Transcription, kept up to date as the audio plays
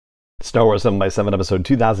Star Wars 7 by 7 episode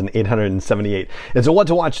 2878. It's a What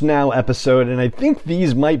to Watch Now episode, and I think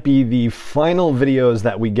these might be the final videos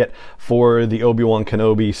that we get for the Obi-Wan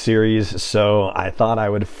Kenobi series, so I thought I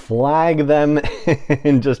would flag them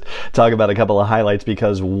and just talk about a couple of highlights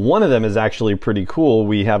because one of them is actually pretty cool.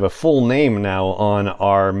 We have a full name now on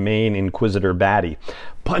our main Inquisitor baddie.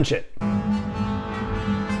 Punch it!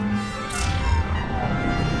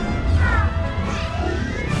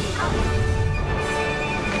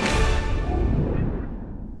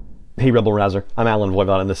 Hey Rebel Rouser, I'm Alan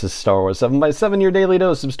Voivod and this is Star Wars 7 by 7, your daily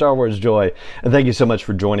dose of Star Wars joy. And thank you so much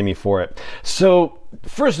for joining me for it. So,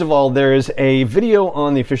 first of all, there's a video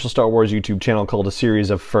on the official Star Wars YouTube channel called A Series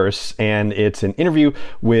of Firsts, and it's an interview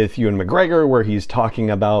with Ewan McGregor where he's talking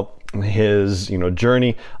about his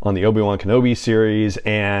journey on the Obi-Wan Kenobi series,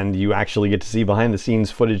 and you actually get to see behind the scenes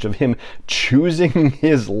footage of him choosing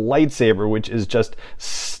his lightsaber, which is just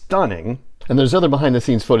stunning. And there's other behind the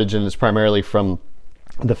scenes footage, and it's primarily from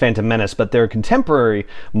The Phantom Menace, but there are contemporary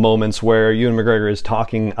moments where Ewan McGregor is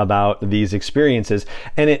talking about these experiences,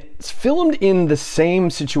 and it's filmed in the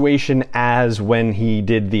same situation as when he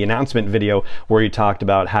did the announcement video where he talked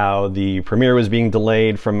about how the premiere was being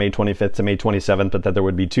delayed from May 25th to May 27th, but that there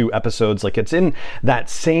would be 2 episodes. Like, it's in that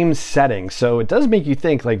same setting, so it does make you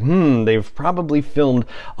think, like, they've probably filmed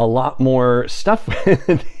a lot more stuff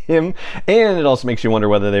with him, and it also makes you wonder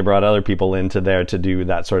whether they brought other people into there to do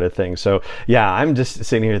that sort of thing. So yeah, I'm just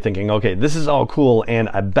sitting here thinking, okay, this is all cool, and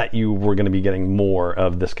I bet you we're going to be getting more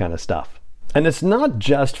of this kind of stuff. And it's not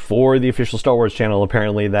just for the official Star Wars channel,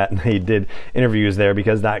 apparently, that they did interviews there,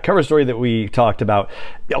 because that cover story that we talked about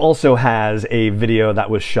also has a video that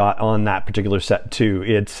was shot on that particular set too.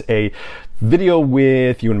 It's a video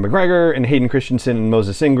with Ewan McGregor and Hayden Christensen and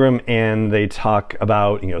Moses Ingram, and they talk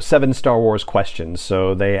about 7 Star Wars questions.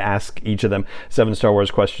 So they ask each of them 7 Star Wars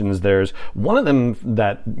questions. There's one of them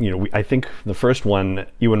that I think the first one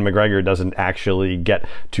Ewan McGregor doesn't actually get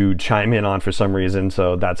to chime in on for some reason,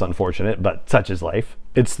 so that's unfortunate, but such is life.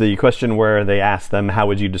 It's the question where they ask them, how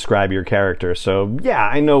would you describe your character? So yeah,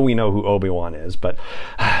 I know we know who Obi-Wan is, but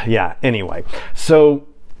yeah, anyway. So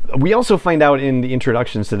we also find out in the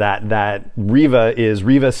introductions to that Reva is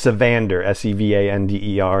Reva Sevander,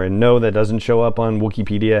 Sevander, and no, that doesn't show up on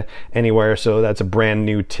Wikipedia anywhere, so that's a brand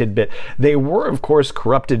new tidbit. They were, of course,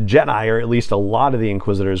 corrupted Jedi, or at least a lot of the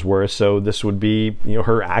Inquisitors were, so this would be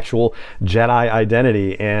her actual Jedi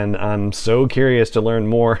identity, and I'm so curious to learn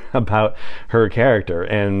more about her character.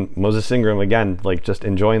 And Moses Ingram, again, like, just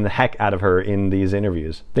enjoying the heck out of her in these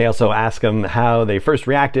interviews. They also ask them how they first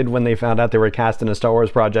reacted when they found out they were cast in a Star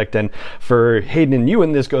Wars project. And for Hayden and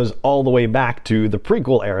Ewan, this goes all the way back to the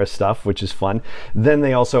prequel era stuff, which is fun. Then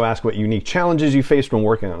they also ask what unique challenges you faced when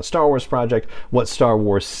working on a Star Wars project, what Star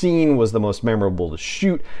Wars scene was the most memorable to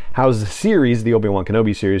shoot, how's the series, the Obi-Wan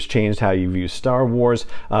Kenobi series, changed how you view Star Wars,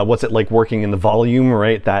 what's it like working in the volume,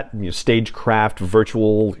 right, that stagecraft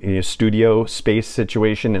virtual studio space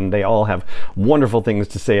situation, and they all have wonderful things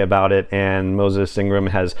to say about it. And Moses Ingram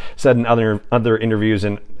has said in other interviews,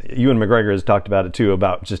 and Ewan McGregor has talked about it too,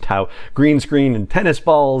 about just how green screen and tennis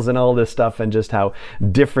balls and all this stuff, and just how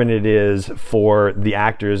different it is for the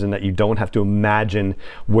actors, and that you don't have to imagine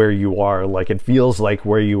where you are. Like, it feels like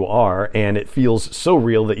where you are, and it feels so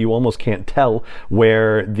real that you almost can't tell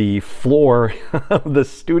where the floor of the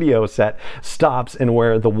studio set stops and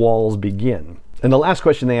where the walls begin. And the last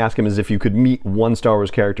question they ask him is, if you could meet one Star Wars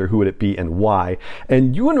character, who would it be and why?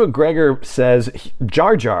 And Ewan McGregor says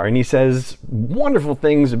Jar Jar, and he says wonderful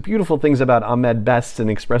things, beautiful things about Ahmed Best, and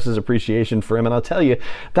expresses appreciation for him. And I'll tell you,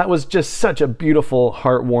 that was just such a beautiful,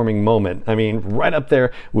 heartwarming moment. I mean, right up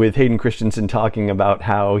there with Hayden Christensen talking about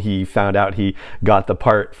how he found out he got the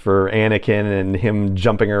part for Anakin, and him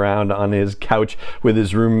jumping around on his couch with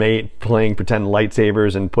his roommate playing pretend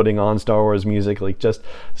lightsabers and putting on Star Wars music. Like, just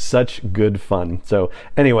such good fun. So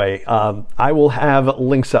anyway, I will have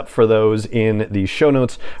links up for those in the show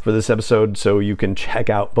notes for this episode, so you can check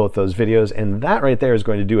out both those videos. And that right there is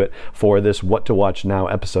going to do it for this What to Watch Now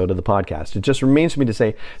episode of the podcast. It just remains for me to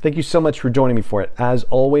say thank you so much for joining me for it, as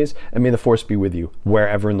always, and may the Force be with you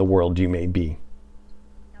wherever in the world you may be.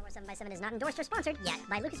 7 is not endorsed or sponsored yet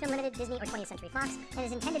by Lucasfilm Limited, Disney, or 20th Century Fox, and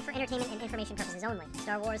is intended for entertainment and information purposes only.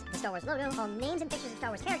 Star Wars, the Star Wars logo, all names and pictures of Star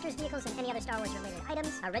Wars characters, vehicles, and any other Star Wars related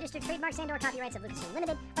items are registered trademarks and/or copyrights of Lucasfilm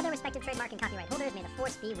Limited, or their respective trademark and copyright holders. May the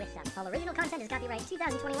Force be with them. All original content is copyright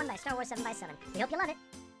 2021 by Star Wars 7 by 7. We hope you love it.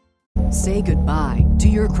 Say goodbye to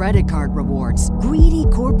your credit card rewards. Greedy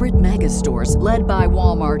corporate mega stores, led by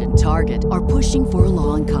Walmart and Target, are pushing for a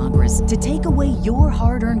law in Congress to take away your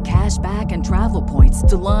hard-earned cash back and travel points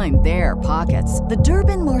to line their pockets. The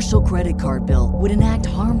Durbin-Marshall credit card bill would enact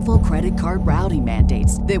harmful credit card routing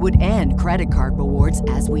mandates that would end credit card rewards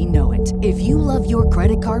as we know it. If you love your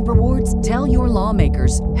credit card rewards, tell your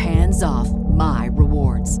lawmakers, hands off my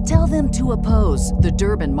rewards. Tell them to oppose the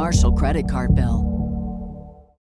Durbin-Marshall credit card bill.